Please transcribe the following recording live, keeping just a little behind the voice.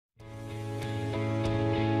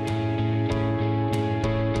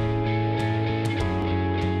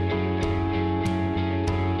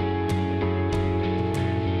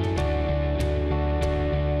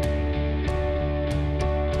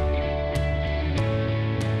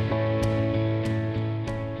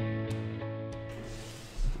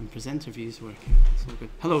presenter view is working. It's all good.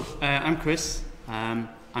 Hello, I'm Chris.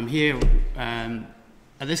 I'm here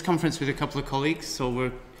at this conference with a couple of colleagues, so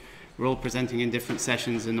we're all presenting in different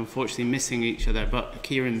sessions and unfortunately missing each other, but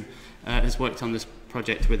Kieran has worked on this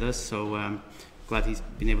project with us, so glad he's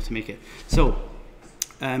been able to make it. So,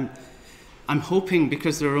 I'm hoping,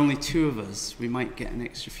 because there are only two of us, we might get an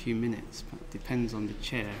extra few minutes, but it depends on the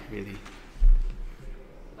chair, really.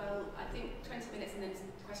 Well, I think 20 minutes and then some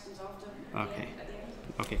questions after. Okay. At the end.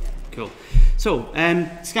 Okay, cool. So,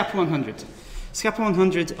 Scapa 100. Scapa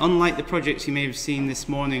 100, unlike the projects you may have seen this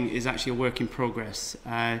morning, is actually a work in progress.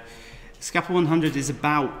 Scapa 100 is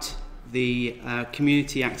about the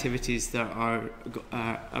community activities that are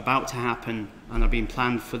about to happen and are being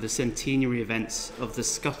planned for the centenary events of the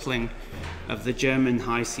scuttling of the German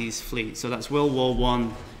high seas fleet. So that's World War I,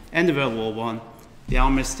 end of World War I, the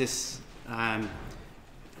armistice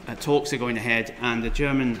talks are going ahead, and the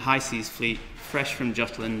German high seas fleet, fresh from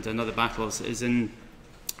Jutland and other battles, is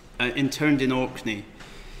interned in Orkney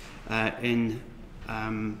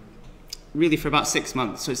really for about 6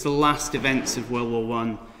 months. So it's the last events of World War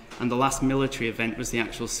I, and the last military event was the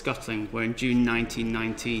actual scuttling, where in June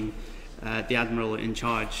 1919, the admiral in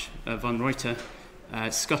charge, von Reuter,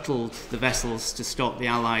 scuttled the vessels to stop the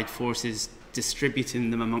Allied forces distributing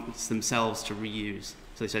them amongst themselves to reuse.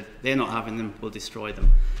 So they said, they're not having them, we'll destroy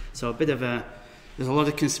them. So a bit of there's a lot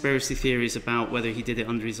of conspiracy theories about whether he did it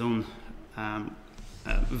under his own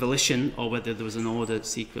volition or whether there was an order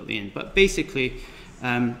secretly in. But basically,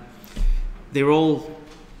 they were all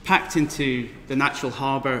packed into the natural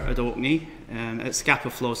harbour at Orkney, at Scapa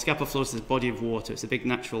Flow. Scapa Flow is a body of water. It's a big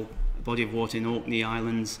natural body of water in Orkney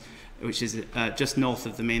Islands, which is just north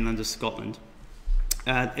of the mainland of Scotland.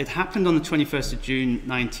 It happened on the 21st of June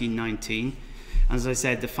 1919, and as I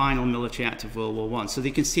said, the final military act of World War I. So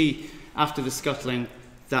you can see after the scuttling,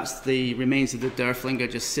 that's the remains of the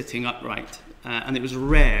Derflinger just sitting upright. And it was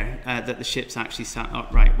rare that the ships actually sat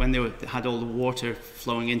upright. When they had all the water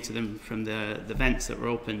flowing into them from the vents that were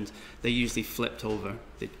opened, they usually flipped over.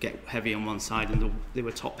 They'd get heavy on one side, and they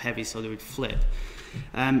were top heavy, so they would flip.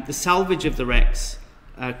 The salvage of the wrecks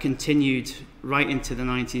continued right into the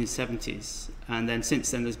 1970s, and then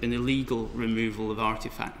since then there's been illegal removal of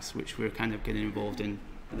artefacts, which we're kind of getting involved in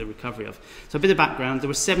the recovery of. So a bit of background: there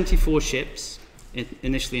were 74 ships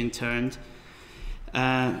initially interned.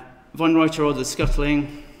 Von Reuter ordered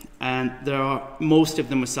scuttling, and most of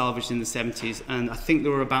them were salvaged in the 70s, and I think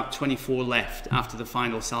there were about 24 left after the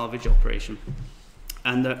final salvage operation.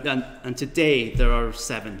 And today there are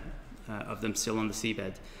 7 of them still on the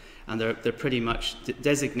seabed, and they're pretty much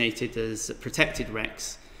designated as protected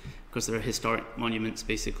wrecks because they're historic monuments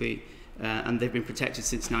basically, and they've been protected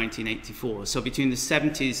since 1984. So between the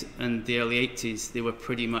 70s and the early 80s, they were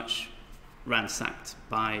pretty much ransacked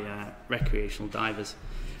by recreational divers.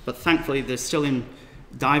 But thankfully, they're still in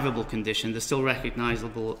diveable condition. They're still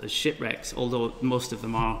recognizable as shipwrecks, although most of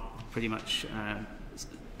them are pretty much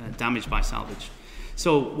damaged by salvage.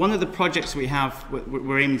 So one of the projects we have,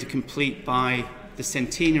 we're aiming to complete by the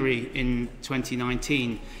centenary in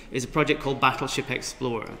 2019, is a project called Battleship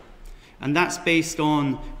Explorer. And that's based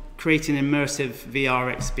on creating an immersive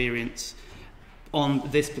VR experience on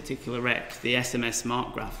this particular wreck, the SMS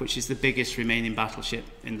Markgraf, which is the biggest remaining battleship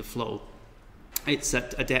in the flow. It's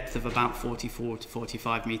at a depth of about 44 to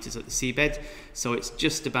 45 meters at the seabed, so it's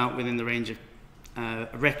just about within the range of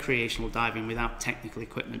recreational diving without technical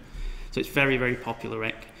equipment. So it's very, very popular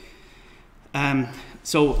wreck.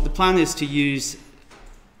 So the plan is to use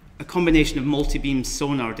a combination of multi-beam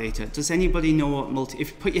sonar data. Does anybody know what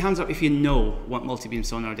put your hands up if you know what multi-beam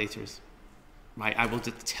sonar data is? Right, I will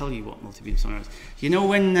tell you what multi-beam sonar is. You know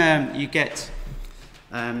when you get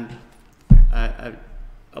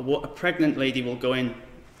a pregnant lady will go in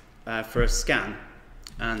for a scan,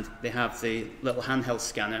 and they have the little handheld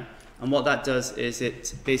scanner, and what that does is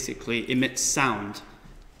it basically emits sound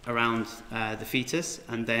around the fetus,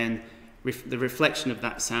 and then the reflection of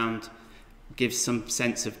that sound gives some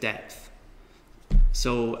sense of depth.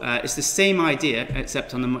 So it's the same idea,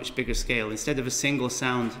 except on a much bigger scale. Instead of a single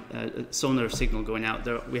sound sonar signal going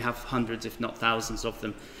out, we have hundreds, if not thousands of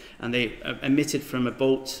them, and they are emitted from a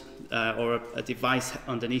boat or a device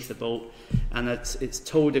underneath the boat, and it's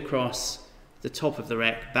towed across the top of the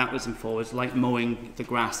wreck, backwards and forwards, like mowing the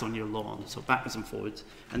grass on your lawn, so backwards and forwards,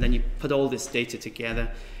 and then you put all this data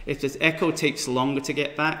together. If this echo takes longer to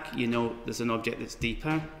get back, you know there's an object that's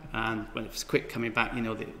deeper, and when it's quick coming back, you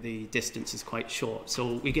know the distance is quite short.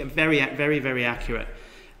 So we get very, very, very accurate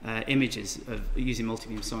images of using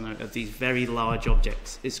multi-beam sonar of these very large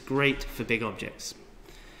objects. It's great for big objects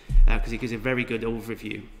because it gives a very good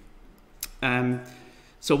overview.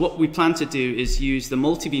 So what we plan to do is use the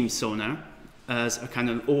multi-beam sonar as a kind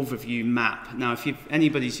of overview map. Now, if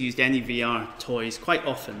anybody's used any VR toys, quite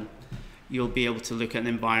often you'll be able to look at an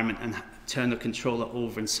environment and turn the controller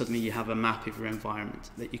over, and suddenly you have a map of your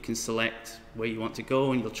environment that you can select where you want to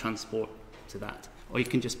go, and you'll transport to that. Or you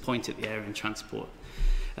can just point at the area and transport.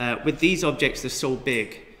 With these objects, they're so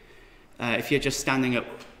big. If you're just standing up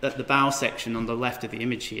at the bow section on the left of the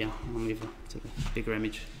image here, I'll move to the bigger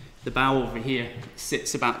image. The bow over here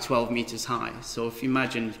sits about 12 meters high. So if you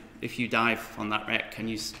imagine if you dive on that wreck and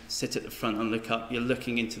you sit at the front and look up, you're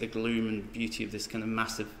looking into the gloom and beauty of this kind of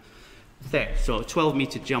massive thing. So a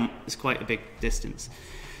 12-meter jump is quite a big distance.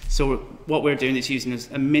 So what we're doing is using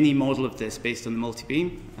a mini model of this based on the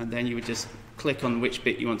multi-beam, and then you would just click on which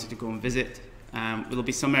bit you wanted to go and visit. There'll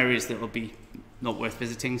be some areas that will be not worth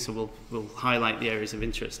visiting, so we'll highlight the areas of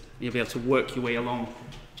interest. You'll be able to work your way along,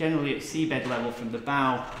 generally at seabed level from the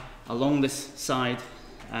bow, along this side,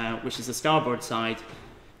 which is the starboard side.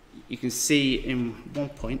 You can see in one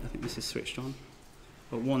point, I think this is switched on,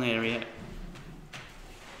 but one area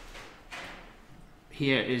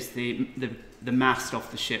here is the mast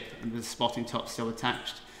off the ship, and the spotting top still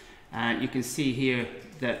attached. You can see here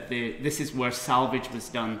that this is where salvage was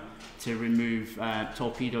done to remove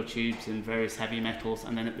torpedo tubes and various heavy metals,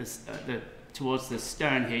 and then at towards the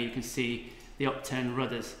stern here you can see the upturned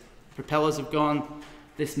rudders. Propellers have gone.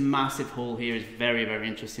 This massive hole here is very, very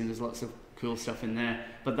interesting. There's lots of cool stuff in there,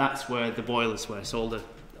 but that's where the boilers were, so all the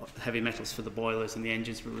heavy metals for the boilers and the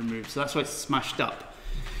engines were removed, so that's why it's smashed up.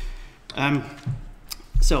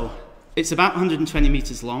 So it's about 120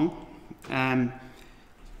 meters long.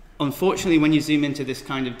 Unfortunately, when you zoom into this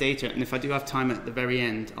kind of data, and if I do have time at the very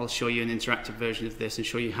end, I'll show you an interactive version of this and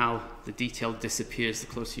show you how the detail disappears the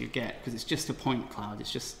closer you get, because it's just a point cloud,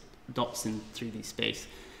 it's just dots in 3D space.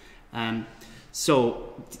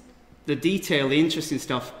 So the detail, the interesting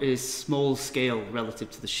stuff is small scale relative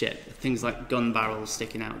to the ship. Things like gun barrels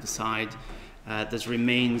sticking out the side. There's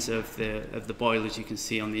remains of the boilers you can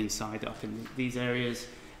see on the inside up in these areas.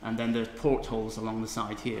 And then the portholes along the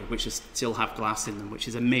side here, which still have glass in them, which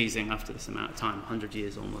is amazing after this amount of time, 100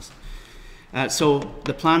 years almost. So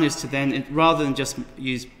the plan is to then, rather than just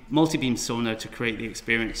use multi-beam sonar to create the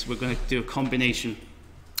experience, we're going to do a combination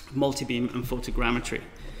of multi-beam and photogrammetry.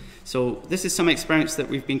 So this is some experience that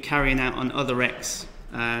we've been carrying out on other wrecks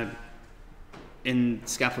in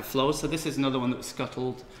Scapa Flow. So this is another one that was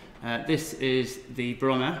scuttled. This is the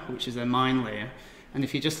Brunner, which is a mine layer. And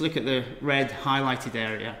if you just look at the red highlighted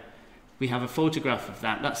area, we have a photograph of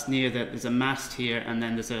that. That's near there's a mast here, and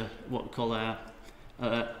then there's what we call a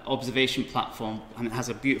observation platform, and it has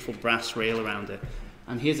a beautiful brass rail around it.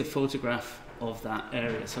 And here's a photograph of that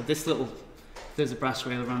area. So there's a brass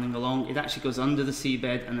rail running along. It actually goes under the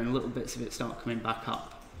seabed, and then little bits of it start coming back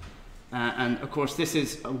up. And of course, this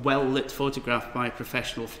is a well-lit photograph by a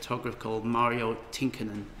professional photographer called Mario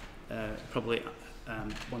Tinkkanen, probably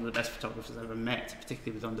one of the best photographers I've ever met,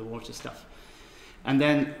 particularly with underwater stuff. And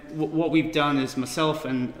then what we've done is myself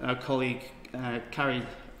and our colleague Kari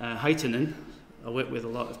Haitanen, I work with a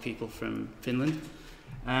lot of people from Finland,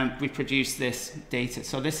 we produced this data.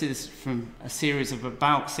 So this is from a series of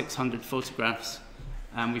about 600 photographs,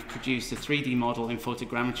 and we've produced a 3D model in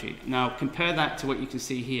photogrammetry. Now compare that to what you can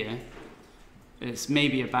see here. It's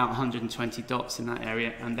maybe about 120 dots in that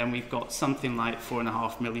area, and then we've got something like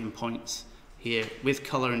 4.5 million points here with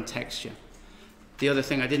color and texture. The other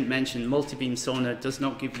thing I didn't mention, multi-beam sonar does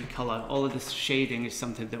not give you color. All of this shading is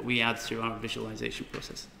something that we add through our visualization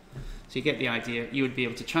process. So you get the idea. You would be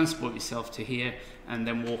able to transport yourself to here and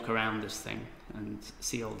then walk around this thing and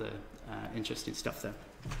see all the interesting stuff there.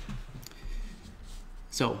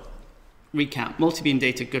 So, recap. Multi-beam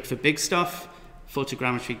data good for big stuff.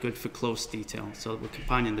 Photogrammetry good for close detail. So we're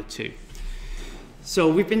combining the two. So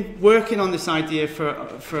we've been working on this idea for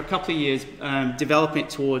a couple of years, developing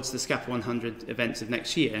it towards the Scapa 100 events of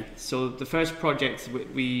next year. So the first project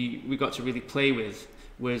we got to really play with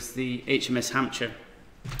was the HMS Hampshire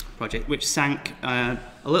project, which sank a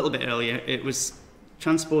little bit earlier. It was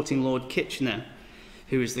transporting Lord Kitchener,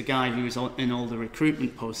 who was the guy who was in all the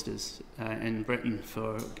recruitment posters in Britain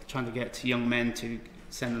for trying to get young men to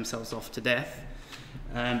send themselves off to death.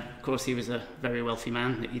 Of course, he was a very wealthy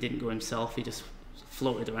man. He didn't go himself. He just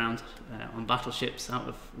floated around on battleships out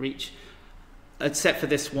of reach, except for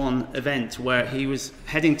this one event where he was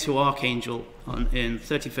heading to Archangel in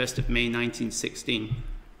 31st of May 1916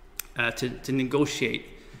 to negotiate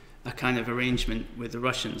a kind of arrangement with the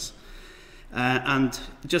Russians. And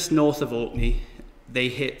just north of Orkney, they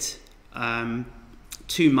hit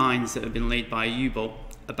 2 mines that had been laid by a U-boat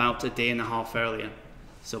about a day and a half earlier.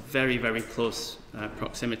 So very, very close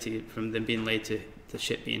proximity from them being laid to the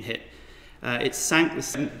ship being hit. It sank with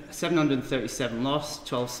 737 lost,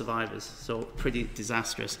 12 survivors, so pretty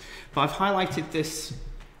disastrous. But I've highlighted this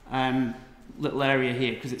little area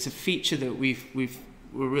here because it's a feature that we're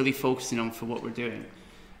really focusing on for what we're doing.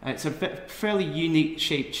 It's a fairly unique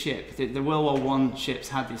shaped ship. The World War I ships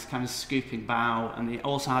had this kind of scooping bow, and they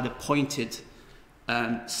also had a pointed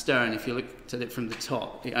stern. If you looked at it from the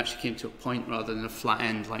top, it actually came to a point rather than a flat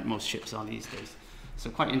end like most ships are these days. So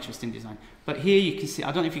quite interesting design. But here you can see,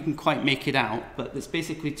 I don't know if you can quite make it out, but there's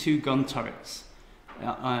basically two gun turrets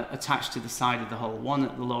attached to the side of the hull, one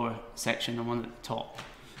at the lower section and one at the top.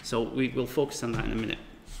 So we'll focus on that in a minute.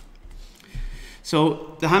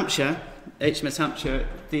 So the Hampshire, HMS Hampshire,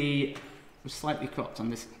 was slightly cropped on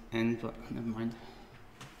this end, but never mind.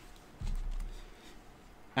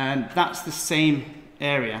 And that's the same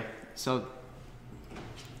area. So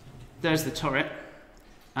there's the turret,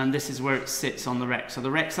 and this is where it sits on the wreck. So the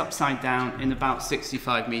wreck's upside down in about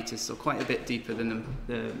 65 meters, so quite a bit deeper than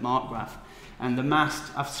the Markgraf. And the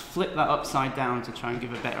mast, I've flipped that upside down to try and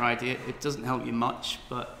give a better idea. It doesn't help you much,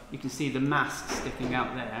 but you can see the mast sticking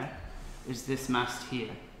out there is this mast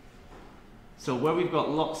here. So where we've got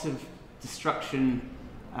lots of destruction,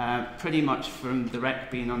 pretty much from the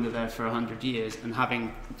wreck being under there for 100 years and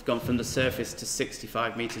having gone from the surface to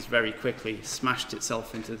 65 meters very quickly, smashed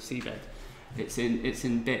itself into the seabed. It's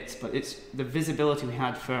in bits, but the visibility we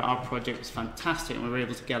had for our project was fantastic, and we were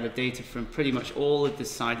able to gather data from pretty much all of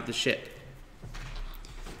this side of the ship.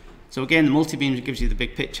 So again, the multi-beam gives you the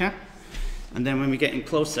big picture, and then when we get in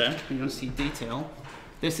closer, you're going to see detail.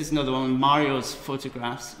 This is another one of Mario's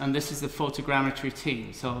photographs, and this is the photogrammetry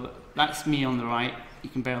team. So that's me on the right. You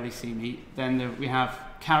can barely see me. Then we have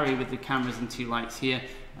Carrie with the cameras and two lights here,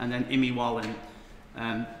 and then Imi Wallen,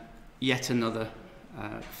 yet another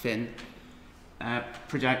fin,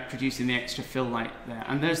 producing the extra fill light there.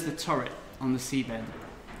 And there's the turret on the seabed.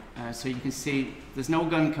 So you can see there's no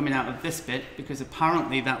gun coming out of this bit because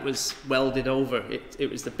apparently that was welded over.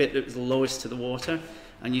 It was the bit that was lowest to the water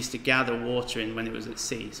and used to gather water in when it was at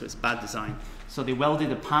sea, so it's bad design. So they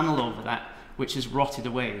welded a panel over that, which has rotted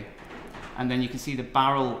away. And then you can see the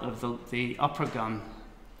barrel of the upper gun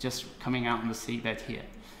just coming out on the seabed here.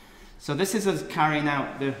 So this is us carrying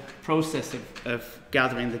out the process of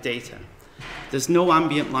gathering the data. There's no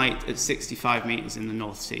ambient light at 65 meters in the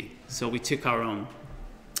North Sea, so we took our own.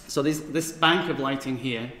 So this bank of lighting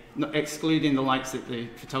here, excluding the lights that the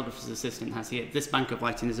photographer's assistant has here, this bank of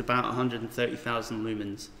lighting is about 130,000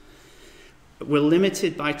 lumens. We're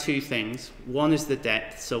limited by two things. One is the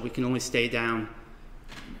depth, so we can only stay down.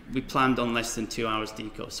 We planned on less than 2 hours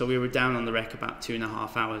deco, so we were down on the wreck about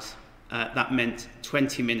 2.5 hours. That meant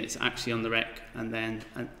 20 minutes actually on the wreck, and then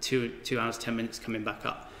 2 hours, 10 minutes coming back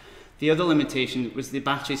up. The other limitation was the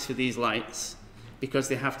batteries for these lights, because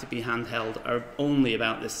they have to be handheld, are only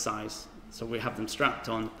about this size. So we have them strapped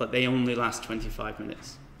on, but they only last 25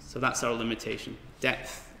 minutes. So that's our limitation,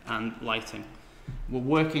 depth and lighting. We're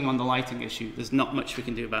working on the lighting issue. There's not much we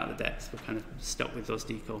can do about the depth. We're kind of stuck with those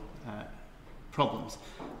deco problems.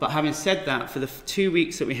 But having said that, for the 2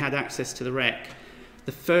 weeks that we had access to the wreck,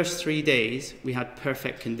 the first 3 days we had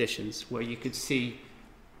perfect conditions where you could see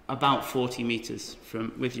about 40 meters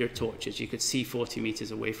with your torches. You could see 40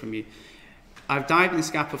 meters away from you. I've dived in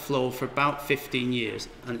Scapa Flow for about 15 years,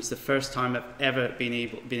 and it's the first time I've ever been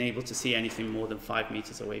able to see anything more than 5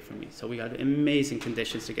 meters away from me. So we had amazing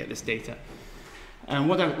conditions to get this data. And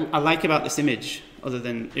what I like about this image, other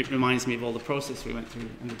than it reminds me of all the process we went through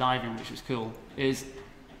in the diving, which was cool, is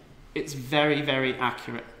it's very, very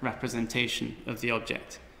accurate representation of the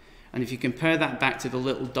object. And if you compare that back to the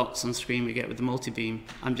little dots on screen we get with the multi-beam,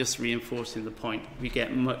 I'm just reinforcing the point. We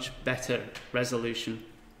get much better resolution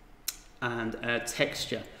and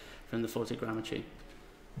texture from the photogrammetry.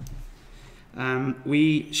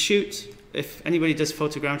 We shoot, if anybody does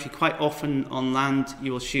photogrammetry, quite often on land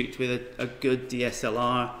you will shoot with a good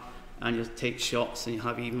DSLR, and you'll take shots and you'll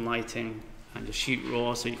have even lighting, and you'll shoot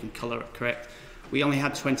raw so you can colour it correct. We only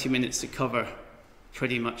had 20 minutes to cover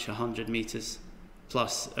pretty much 100 meters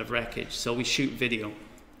plus of wreckage, so we shoot video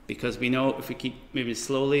because we know if we keep moving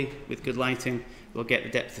slowly with good lighting, we'll get the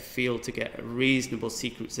depth of field to get a reasonable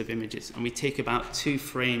sequence of images, and we take about 2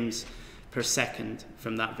 frames per second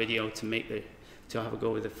from that video to have a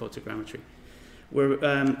go with the photogrammetry.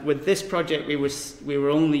 With this project, we were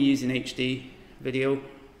only using HD video.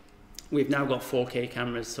 We've now got 4K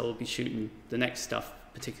cameras, so we'll be shooting the next stuff,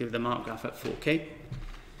 particularly the Markgraf, at 4K.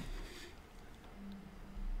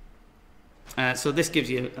 So this gives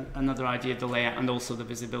you another idea of the layout and also the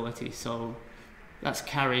visibility. So that's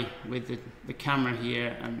Carrie with the camera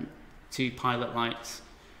here and 2 pilot lights.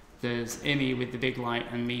 There's Imi with the big light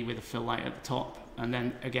and me with a fill light at the top. And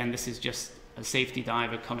then again, this is just a safety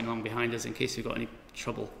diver coming along behind us in case we've got any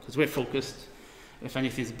trouble, because we're focused. If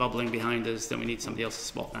anything's bubbling behind us, then we need somebody else to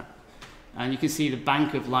spot that. And you can see the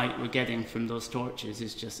bank of light we're getting from those torches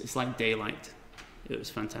is just, it's like daylight. It was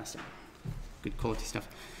fantastic. Good quality stuff.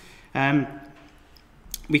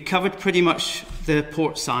 We covered pretty much the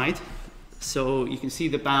port side. So you can see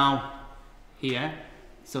the bow here.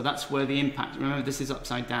 So that's where the impact, remember this is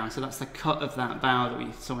upside down, so that's the cut of that bow that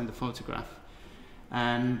we saw in the photograph.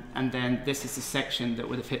 And then this is the section that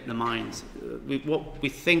would have hit the mines. What we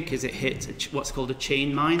think is it hit what's called a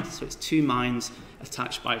chain mine, so it's two mines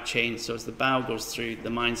attached by a chain, so as the bow goes through, the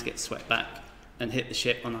mines get swept back and hit the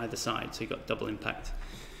ship on either side, so you've got double impact.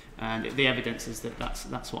 And the evidence is that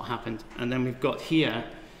that's what happened. And then we've got here,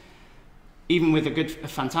 even with a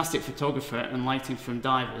fantastic photographer and lighting from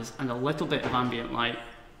divers and a little bit of ambient light,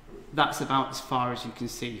 that's about as far as you can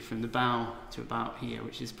see from the bow to about here,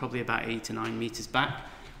 which is probably about 8 to 9 meters back.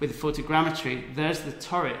 With the photogrammetry, there's the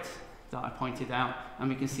turret that I pointed out, and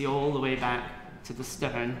we can see all the way back to the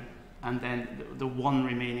stern, and then the one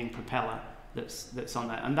remaining propeller that's on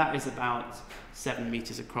there. And that is about 7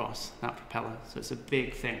 meters across, that propeller. So it's a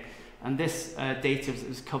big thing. And this data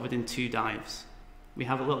was covered in 2 dives. We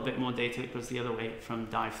have a little bit more data that goes the other way from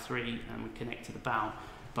dive 3, and we connect to the bow.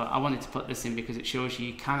 But I wanted to put this in because it shows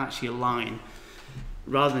you can actually align,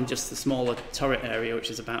 rather than just the smaller turret area, which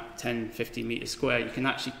is about 10-15 meters square, you can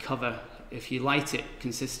actually cover, if you light it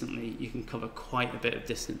consistently, you can cover quite a bit of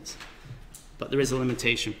distance. But there is a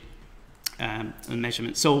limitation and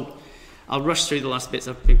measurement. So I'll rush through the last bits.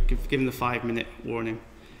 I've been given the 5-minute warning.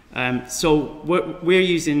 So we're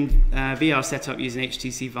using VR setup using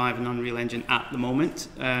HTC Vive and Unreal Engine at the moment.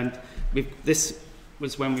 This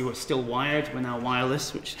was when we were still wired. We're now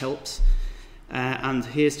wireless, which helps. And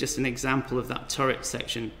here's just an example of that turret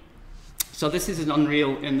section. So this is an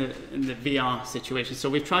Unreal in the VR situation. So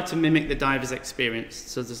we've tried to mimic the diver's experience.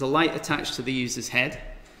 So there's a light attached to the user's head.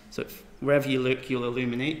 So wherever you look, you'll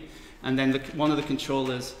illuminate. And then one of the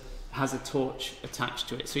controllers has a torch attached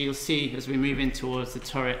to it. So you'll see as we move in towards the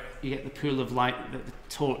turret, you get the pool of light that the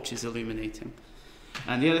torch is illuminating.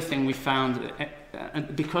 And the other thing we found,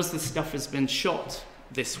 because the stuff has been shot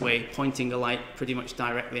this way, pointing the light pretty much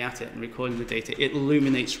directly at it and recording the data, it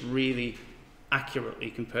illuminates really accurately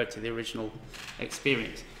compared to the original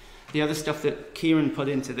experience. The other stuff that Kieran put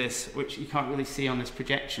into this, which you can't really see on this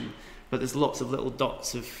projection, but there's lots of little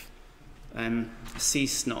dots of sea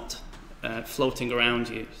snot floating around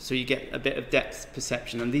you, so you get a bit of depth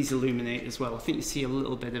perception, and these illuminate as well. I think you see a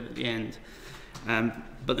little bit of it at the end.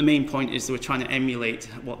 But the main point is that we're trying to emulate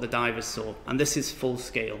what the divers saw, and this is full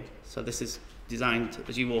scale. So this is designed,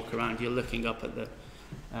 as you walk around, you're looking up at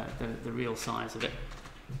the real size of it.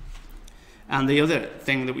 And the other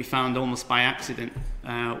thing that we found almost by accident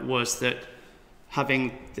was that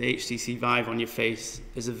having the HTC Vive on your face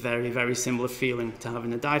is a very, very similar feeling to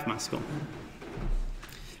having a dive mask on.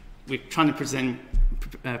 We're trying to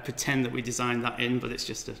pretend that we designed that in, but it's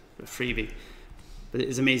just a freebie. But it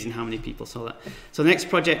is amazing how many people saw that. So the next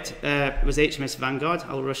project was HMS Vanguard.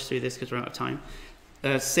 I'll rush through this because we're out of time.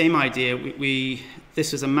 Same idea.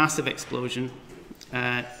 This was a massive explosion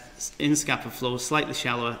in Scapa Flow, slightly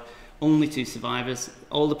shallower, only 2 survivors.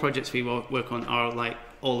 All the projects we work on are like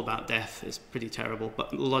all about death. It's pretty terrible,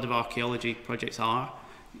 but a lot of archaeology projects are.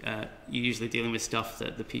 You're usually dealing with stuff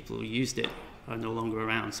that the people who used it are no longer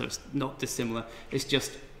around, so it's not dissimilar. It's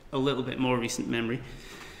just a little bit more recent memory.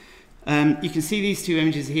 You can see these 2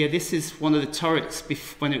 images here. This is one of the turrets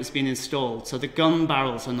when it was being installed. So the gun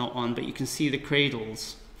barrels are not on, but you can see the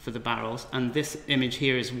cradles for the barrels. And this image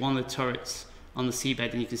here is one of the turrets on the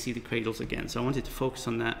seabed, and you can see the cradles again. So I wanted to focus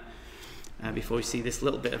on that before we see this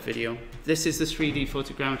little bit of video. This is the 3D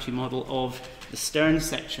photogrammetry model of the stern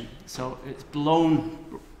section. So it's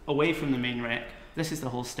blown away from the main wreck. This is the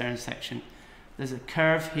whole stern section. There's a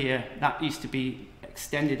curve here that used to be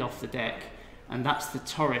extended off the deck, and that's the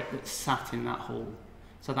turret that sat in that hole.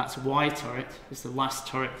 So that's Y turret, it's the last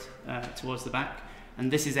turret towards the back, and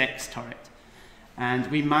this is X turret. And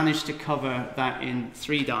we managed to cover that in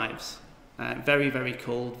 3 dives. Very, very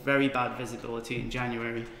cold, very bad visibility in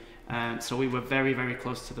January. So we were very, very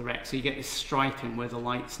close to the wreck. So you get this striping where the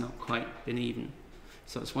light's not quite been even.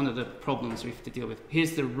 So it's one of the problems we have to deal with.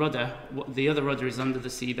 Here's the rudder. The other rudder is under the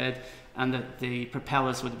seabed, and the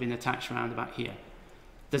propellers would have been attached around about here.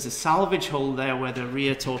 There's a salvage hole there where the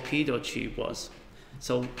rear torpedo tube was.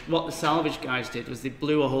 So what the salvage guys did was they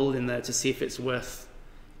blew a hole in there to see if it's worth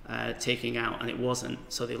taking out, and it wasn't,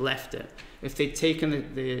 so they left it. If they'd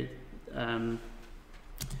taken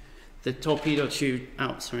the torpedo tube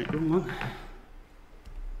out, sorry, wrong one.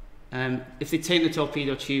 If they take the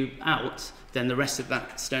torpedo tube out, then the rest of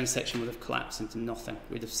that stern section would have collapsed into nothing.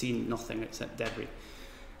 We'd have seen nothing except debris.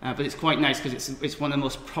 But it's quite nice because it's one of the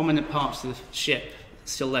most prominent parts of the ship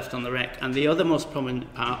still left on the wreck. And the other most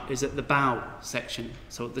prominent part is at the bow section.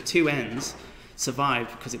 So the two ends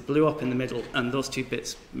survived because it blew up in the middle and those two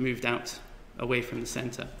bits moved out away from the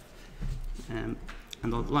center. And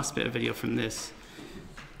the last bit of video from this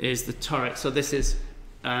is the turret. So this is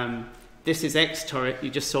X turret you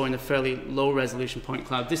just saw in a fairly low resolution point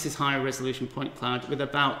cloud. This is higher resolution point cloud with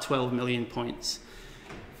about 12 million points.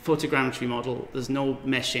 Photogrammetry model, there's no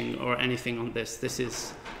meshing or anything on this. This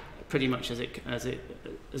is pretty much as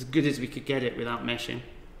good as we could get it without meshing.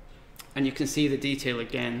 And you can see the detail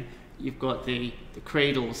again. You've got the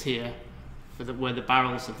cradles here for where the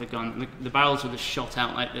barrels of the gun, the barrels were just shot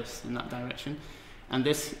out like this in that direction. And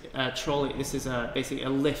this trolley, this is basically a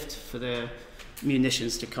lift for the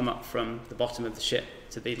munitions to come up from the bottom of the ship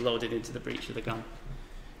to be loaded into the breech of the gun.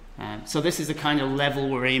 So this is the kind of level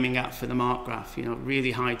we're aiming at for the Markgraf, you know,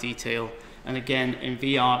 really high detail. And again, in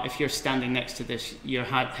VR, if you're standing next to this, your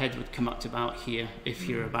head would come up to about here if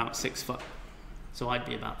you're about 6 foot. So I'd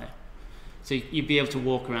be about there. So you'd be able to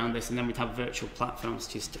walk around this, and then we'd have virtual platforms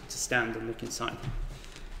to stand and look inside.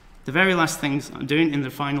 The very last things I'm doing in the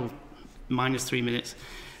final -3 minutes,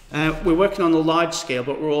 we're working on a large scale,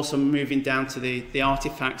 but we're also moving down to the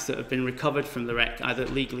artifacts that have been recovered from the wreck, either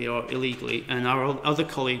legally or illegally. And our other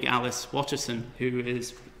colleague, Alice Watterson, who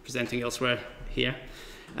is presenting elsewhere here,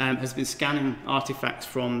 has been scanning artifacts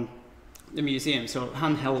from the museum. So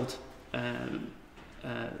handheld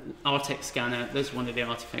Artex scanner, there's one of the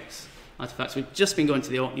artifacts. We've just been going to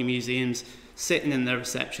the Orkney Museums, sitting in their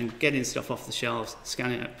reception, getting stuff off the shelves,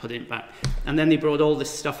 scanning it, putting it back. And then they brought all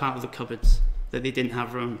this stuff out of the cupboards that they didn't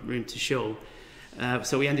have room to show.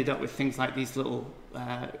 So we ended up with things like these little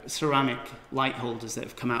ceramic light holders that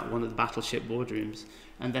have come out of one of the battleship boardrooms,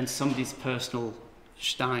 and then somebody's personal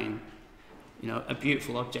stein, you know, a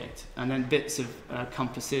beautiful object, and then bits of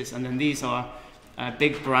compasses, and then these are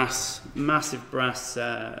big brass, massive brass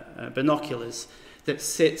binoculars that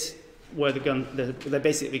sit where they're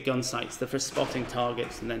basically gun sights. They're for spotting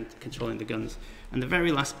targets and then controlling the guns. And the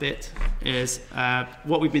very last bit is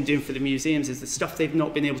what we've been doing for the museums is the stuff they've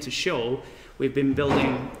not been able to show, we've been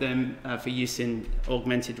building them for use in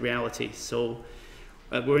augmented reality. So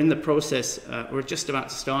we're in the process, we're just about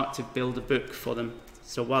to start to build a book for them.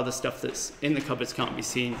 So while the stuff that's in the cupboards can't be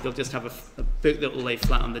seen, they'll just have a book that will lay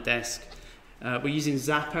flat on the desk. We're using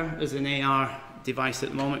Zapper as an AR device at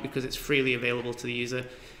the moment because it's freely available to the user.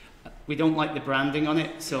 We don't like the branding on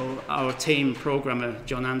it, so our team programmer,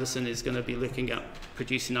 John Anderson, is going to be looking at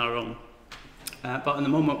producing our own. But in the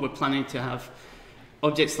moment, we're planning to have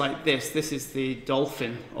objects like this. This is the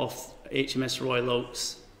dolphin off HMS Royal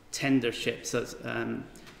Oak's tender ship. So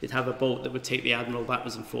it'd have a boat that would take the Admiral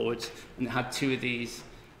backwards and forwards, and it had 2 of these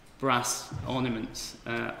brass ornaments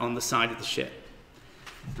on the side of the ship.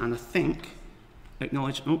 And I think,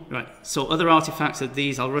 so other artifacts are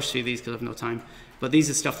these. I'll rush through these because I have no time. But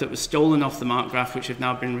these are stuff that was stolen off the Markgraf, which have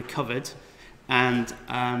now been recovered, and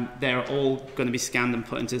they're all going to be scanned and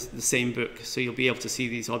put into the same book. So you'll be able to see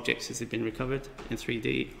these objects as they've been recovered in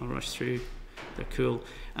 3D. I'll rush through. They're cool.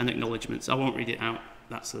 And acknowledgements. I won't read it out.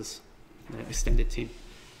 That's us, the extended team.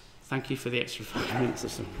 Thank you for the extra 5 minutes or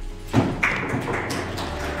so.